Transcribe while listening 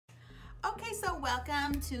Okay, so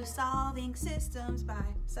welcome to Solving Systems by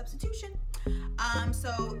Substitution.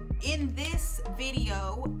 So in this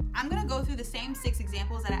video, I'm gonna go through the same 6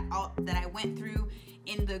 examples that I went through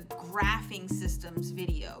in the graphing systems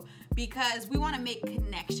video, because we want to make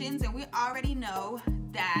connections, and we already know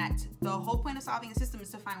that the whole point of solving a system is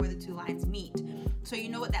to find where the 2 lines meet. So you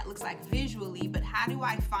know what that looks like visually, but how do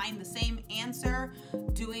I find the same answer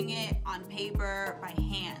doing it on paper by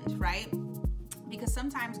hand, right? Because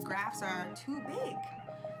sometimes graphs are too big.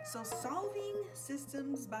 So solving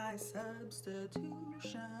systems by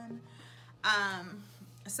substitution.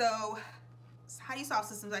 So how do you solve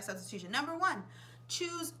systems by substitution? Number 1,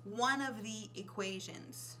 choose one of the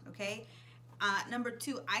equations, okay? Number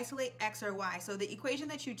 2, isolate x or y. So the equation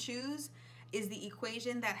that you choose is the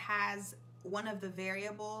equation that has one of the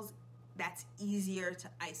variables that's easier to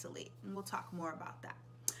isolate, and we'll talk more about that.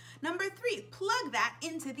 Number 3, plug that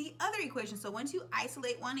into the other equation. So once you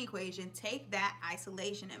isolate one equation, take that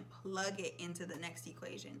isolation and plug it into the next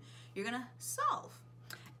equation. You're gonna solve.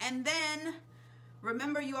 And then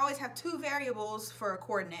remember, you always have 2 variables for a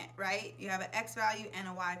coordinate, right? You have an x value and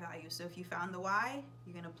a y value. So if you found the y,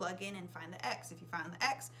 you're gonna plug in and find the x. If you found the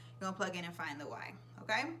x, you're gonna plug in and find the y,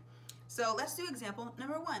 okay? So let's do example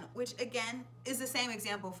number 1, which again is the same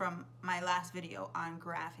example from my last video on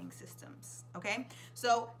graphing systems, okay?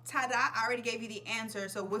 So ta-da, I already gave you the answer.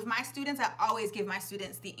 So with my students, I always give my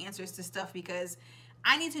students the answers to stuff because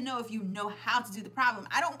I need to know if you know how to do the problem.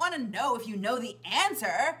 I don't want to know if you know the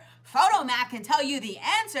answer. PhotoMath can tell you the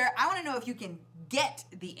answer. I want to know if you can get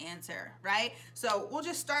the answer, right? So we'll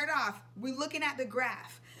just start off. We're looking at the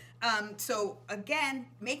graph. So again,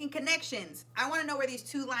 making connections. I want to know where these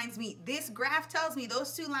 2 lines meet. This graph tells me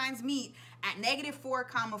those 2 lines meet at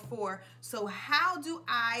 -4, 4. So how do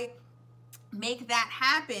I make that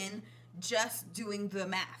happen just doing the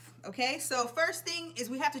math? Okay, so first thing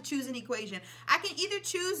is we have to choose an equation. I can either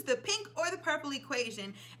choose the pink or the purple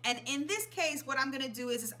equation. And in this case, what I'm going to do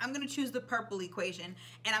is I'm going to choose the purple equation,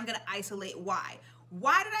 and I'm going to isolate y.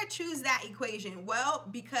 Why did I choose that equation? Well,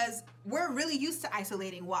 because we're really used to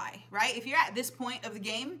isolating y, right? If you're at this point of the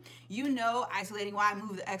game, you know isolating y,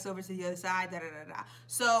 move the x over to the other side, da-da-da-da.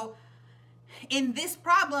 So in this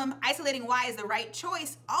problem, isolating y is the right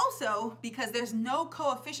choice also because there's no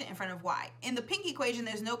coefficient in front of y. In the pink equation,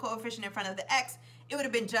 there's no coefficient in front of the x. It would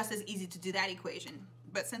have been just as easy to do that equation.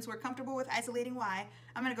 But since we're comfortable with isolating y,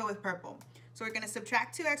 I'm going to go with purple. So we're going to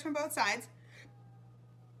subtract 2x from both sides.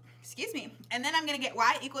 Excuse me. And then I'm going to get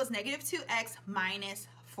y equals -2x minus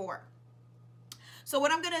 4. So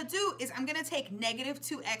what I'm going to do is I'm going to take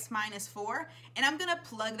 -2x minus 4, and I'm going to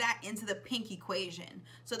plug that into the pink equation.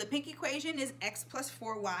 So the pink equation is x plus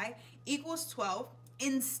 4y equals 12.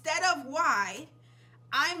 Instead of y,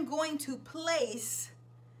 I'm going to place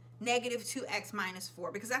 -2x minus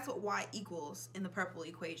 4 because that's what y equals in the purple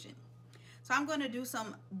equation. So I'm going to do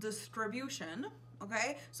some distribution.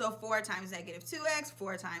 Okay, so 4 times -2x,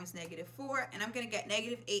 4 times -4, and I'm going to get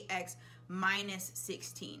 -8x minus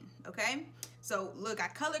 16, okay? So look, I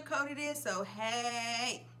color-coded it, so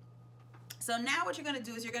hey. So now what you're going to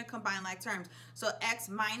do is you're going to combine like terms. So x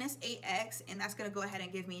minus 8x, and that's going to go ahead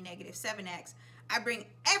and give me -7x. I bring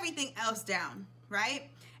everything else down,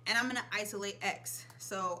 right? And I'm going to isolate x.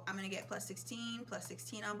 So I'm going to get plus 16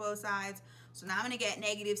 on both sides. So now I'm going to get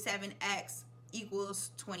 -7x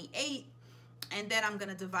equals 28. And then I'm going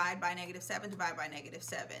to divide by -7, divide by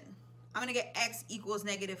 -7. I'm going to get x equals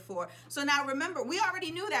 -4. So now remember, we already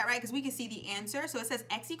knew that, right? Because we can see the answer. So it says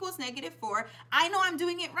x equals -4. I know I'm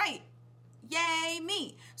doing it right. Yay,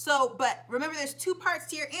 me. So, but remember, there's 2 parts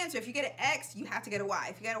to your answer. If you get an x, you have to get a y.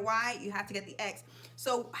 If you get a y, you have to get the x.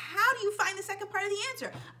 So how do you find the second part of the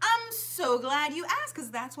answer? I'm so glad you asked, because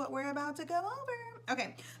that's what we're about to go over.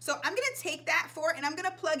 Okay, so I'm going to take that 4 and I'm going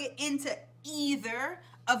to plug it into either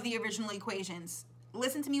of the original equations.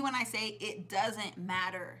 Listen to me when I say it doesn't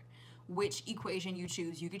matter which equation you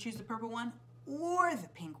choose. You could choose the purple one or the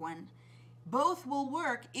pink one. Both will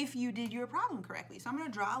work if you did your problem correctly. So I'm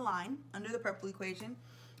going to draw a line under the purple equation.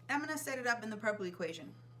 And I'm going to set it up in the purple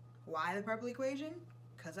equation. Why the purple equation?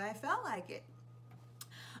 Because I felt like it.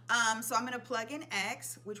 So I'm going to plug in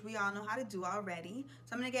x, which we all know how to do already.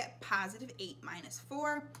 So I'm going to get +8 minus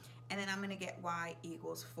 4. And then I'm going to get y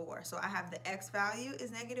equals 4. So I have the x value is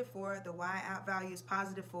 -4, the y out value is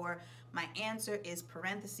 +4. My answer is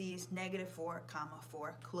parentheses -4,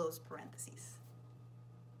 4, close parentheses.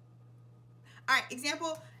 All right,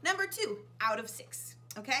 example number 2 out of 6,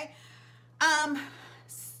 okay?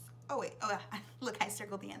 Oh wait, look, I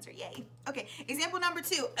circled the answer, yay. Okay, example number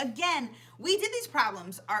 2. Again, we did these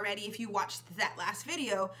problems already if you watched that last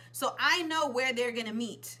video, so I know where they're gonna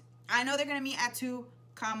meet. I know they're gonna meet at 2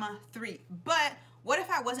 comma 3. But what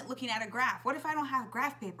if I wasn't looking at a graph? What if I don't have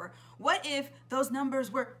graph paper? What if those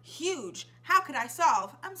numbers were huge? How could I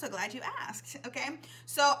solve? I'm so glad you asked, okay?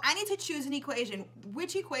 So I need to choose an equation.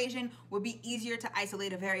 Which equation would be easier to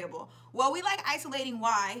isolate a variable? Well, we like isolating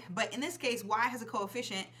y, but in this case, y has a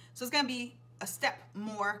coefficient, so it's gonna be a step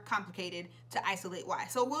more complicated to isolate y.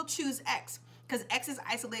 So we'll choose x, because x is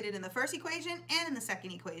isolated in the first equation and in the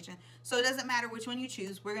second equation. So it doesn't matter which one you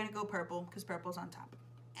choose, we're gonna go purple, because purple's on top,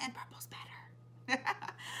 and purple's better.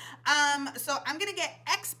 So I'm gonna get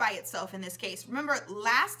x by itself in this case. Remember,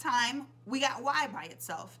 last time we got y by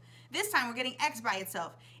itself. This time we're getting x by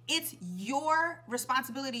itself. It's your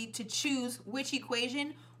responsibility to choose which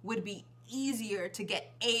equation would be easier to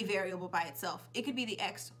get a variable by itself. It could be the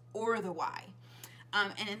x or the y.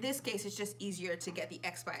 And in this case, it's just easier to get the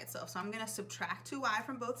x by itself. So I'm gonna subtract 2y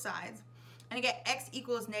from both sides, and I get x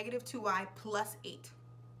equals negative 2y plus 8.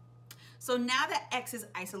 So now that x is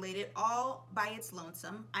isolated all by its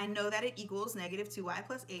lonesome, I know that it equals negative 2y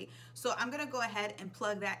plus 8. So I'm going to go ahead and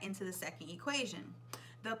plug that into the second equation,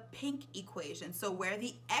 the pink equation. So where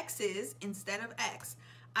the x is, instead of x,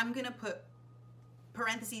 I'm going to put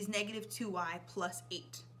parentheses negative 2y plus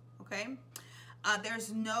 8, okay?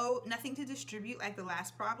 There's nothing to distribute like the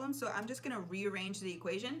last problem, so I'm just going to rearrange the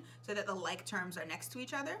equation so that the like terms are next to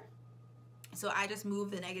each other. So I just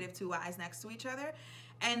move the negative 2y's next to each other.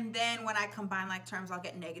 And then when I combine like terms, I'll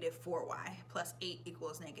get negative 4y plus 8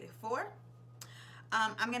 equals negative 4.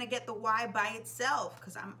 I'm going to get the y by itself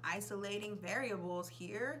because I'm isolating variables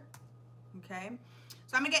here. Okay.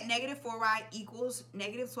 So I'm going to get negative 4y equals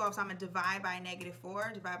negative 12. So I'm going to divide by negative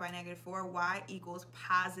 4. Divide by negative 4. Y equals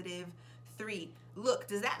positive 3. Look,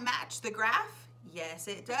 does that match the graph? Yes,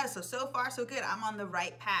 it does. So far, so good. I'm on the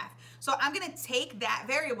right path. So I'm going to take that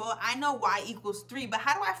variable. I know y equals 3, but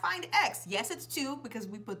how do I find x? Yes, it's 2 because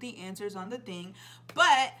we put the answers on the thing.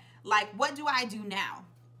 But, like, what do I do now?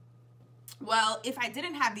 Well, if I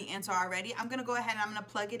didn't have the answer already, I'm going to go ahead and I'm going to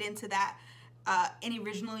plug it into that any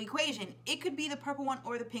original equation. It could be the purple one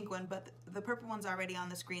or the pink one, but the purple one's already on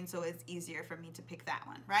the screen, so it's easier for me to pick that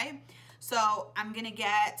one, right? So I'm going to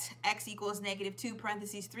get x equals negative 2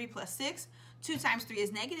 parentheses 3 plus 6. 2 times 3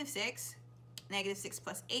 is negative 6. Negative 6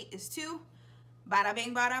 plus 8 is 2. Bada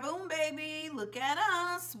bing, bada boom, baby. Look at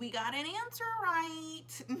us. We got an answer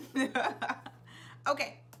right.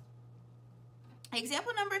 Okay.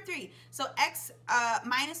 Example number 3. So x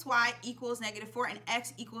minus y equals negative 4 and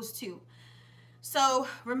x equals 2. So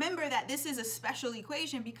remember that this is a special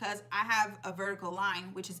equation because I have a vertical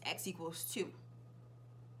line, which is x equals 2.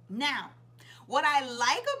 Now, what I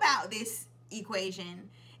like about this equation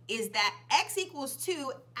is that x equals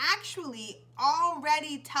 2 actually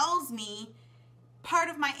already tells me part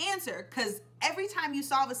of my answer, because every time you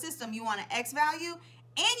solve a system, you want an x value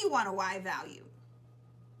and you want a y value.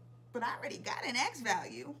 But I already got an x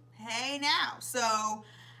value. Hey now. So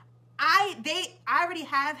I already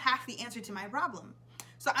have half the answer to my problem.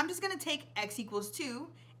 So I'm just going to take x equals 2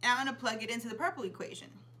 and I'm going to plug it into the purple equation.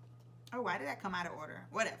 Oh, why did that come out of order?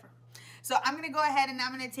 Whatever. So I'm going to go ahead and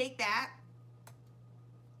I'm going to take that.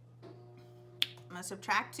 I'm going to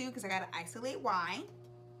subtract 2 because I got to isolate y.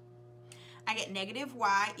 I get negative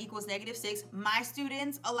y equals negative 6. My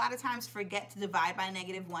students a lot of times forget to divide by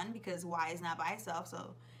negative 1 because y is not by itself.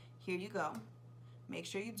 So here you go. Make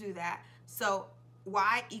sure you do that. So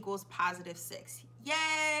y equals positive 6.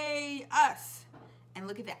 Yay, us. And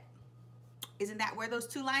look at that. Isn't that where those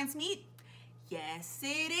two lines meet? Yes,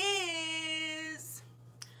 it is.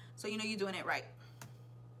 So you know you're doing it right.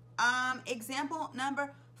 Example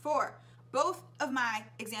number 4. Both of my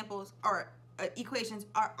examples or equations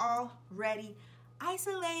are already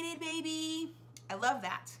isolated, baby. I love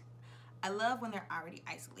that. I love when they're already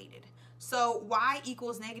isolated. So y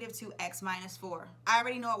equals negative 2x minus 4. I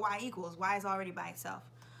already know what y equals. Y is already by itself.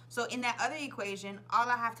 So in that other equation, all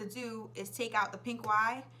I have to do is take out the pink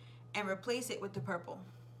y and replace it with the purple.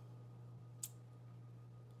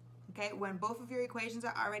 Okay, when both of your equations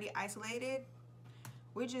are already isolated,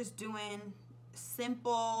 we're just doing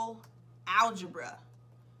simple algebra.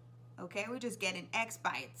 Okay, we're just getting x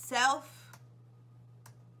by itself.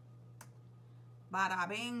 Bada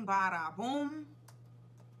bing, bada boom.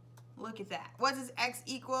 Look at that. What does x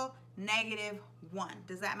equal? Negative 1.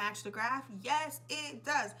 Does that match the graph? Yes, it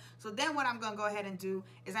does. So then what I'm going to go ahead and do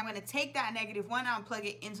is I'm going to take that negative 1 and plug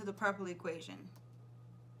it into the purple equation.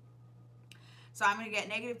 So I'm going to get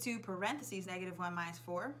negative 2 parentheses negative 1 minus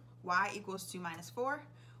 4. Y equals 2 minus 4.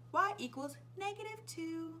 Y equals negative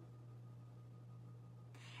 2.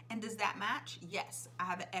 And does that match? Yes. I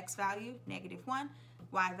have an x value, negative 1.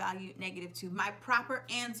 Y value, negative 2. My proper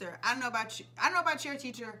answer. I don't know about you. I don't know about your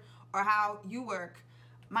teacher or how you work,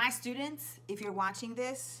 My students, if you're watching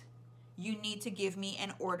this, you need to give me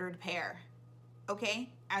an ordered pair, okay,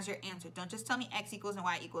 as your answer. Don't just tell me x equals and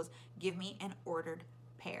y equals. Give me an ordered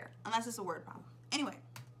pair, unless it's a word problem. Anyway,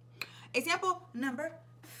 example number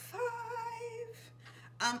 5.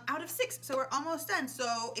 Out of 6, so we're almost done.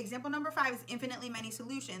 So example number 5 is infinitely many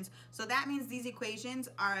solutions. So that means these equations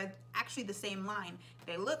are actually the same line.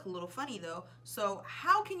 They look a little funny though. So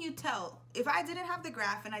how can you tell? If I didn't have the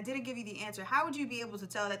graph and I didn't give you the answer, how would you be able to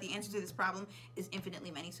tell that the answer to this problem is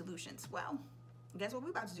infinitely many solutions? Well, guess what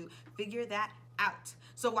we're about to do? Figure that out.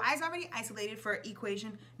 So y is already isolated for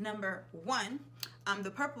equation number 1,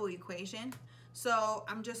 the purple equation. So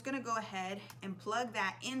I'm just gonna go ahead and plug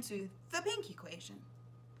that into the pink equation.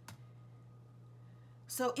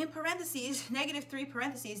 So in parentheses, -3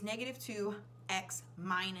 parentheses, -2x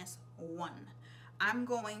minus 1. I'm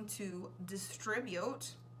going to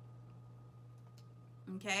distribute,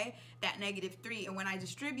 okay, that -3. And when I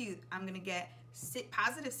distribute, I'm going to get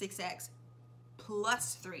positive 6x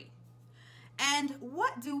plus 3. And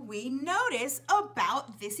what do we notice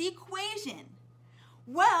about this equation?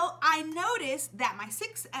 Well, I notice that my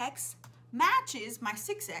 6x matches my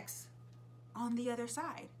 6x on the other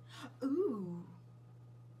side. Ooh.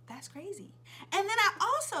 That's crazy. And then I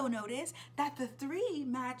also notice that the 3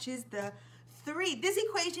 matches the 3. This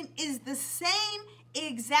equation is the same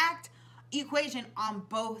exact equation on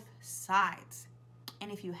both sides.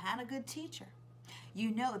 And if you had a good teacher,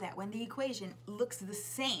 you know that when the equation looks the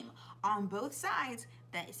same on both sides,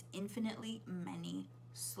 that is infinitely many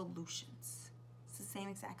solutions. It's the same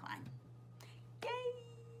exact line.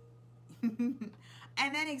 Yay!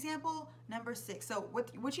 And then example number 6. So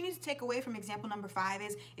what you need to take away from example number 5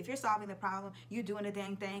 is if you're solving the problem, you're doing a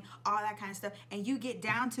dang thing, all that kind of stuff, and you get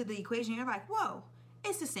down to the equation, you're like, whoa,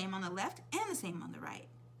 it's the same on the left and the same on the right.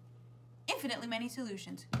 Infinitely many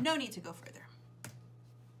solutions. No need to go further.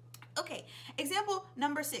 Okay, example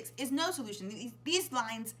number 6 is no solution. These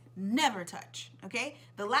lines never touch, okay?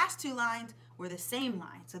 The last 2 lines were the same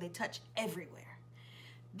line, so they touch everywhere.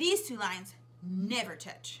 These 2 lines never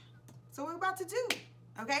touch. So what we're about to do,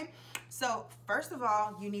 okay? So first of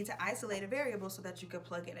all, you need to isolate a variable so that you can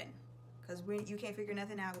plug it in, because you can't figure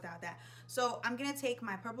nothing out without that. So I'm gonna take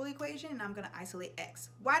my purple equation and I'm gonna isolate x.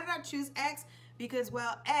 Why did I choose x? Because,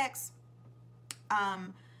 well, x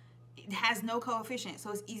it has no coefficient,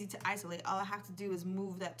 so it's easy to isolate. All I have to do is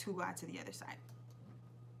move that 2y to the other side.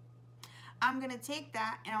 I'm gonna take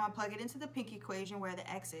that and I'm gonna plug it into the pink equation where the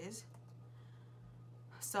x is.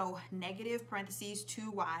 So negative parentheses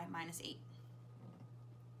 2y minus 8.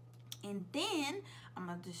 And then I'm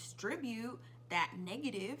going to distribute that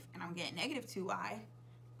negative, and I'm getting negative 2y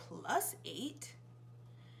plus 8.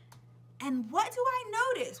 And what do I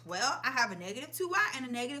notice? Well, I have a negative 2y and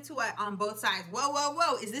a negative 2y on both sides. Whoa, whoa,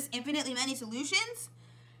 whoa. Is this infinitely many solutions?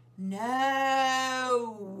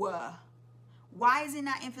 No. Why is it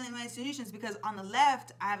not infinitely many solutions? Because on the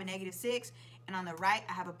left, I have a negative 6, and on the right,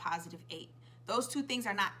 I have a positive 8. Those 2 things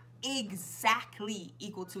are not exactly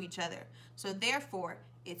equal to each other. So therefore,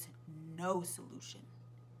 it's no solution.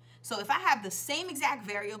 So if I have the same exact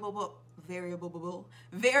variable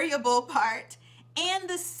part and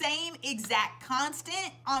the same exact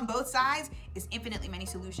constant on both sides, it's infinitely many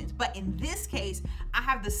solutions. But in this case, I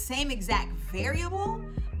have the same exact variable,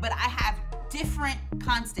 but I have different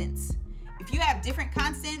constants. If you have different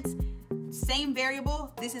constants, same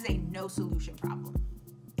variable, this is a no solution problem.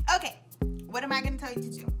 Okay. What am I going to tell you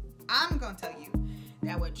to do? I'm going to tell you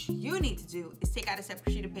that what you need to do is take out a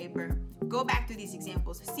separate sheet of paper, go back through these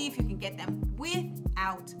examples, see if you can get them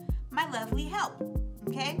without my lovely help,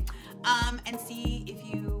 okay? And see if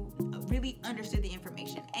you really understood the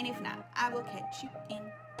information. And if not, I will catch you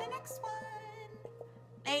in the next one.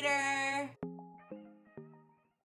 Later.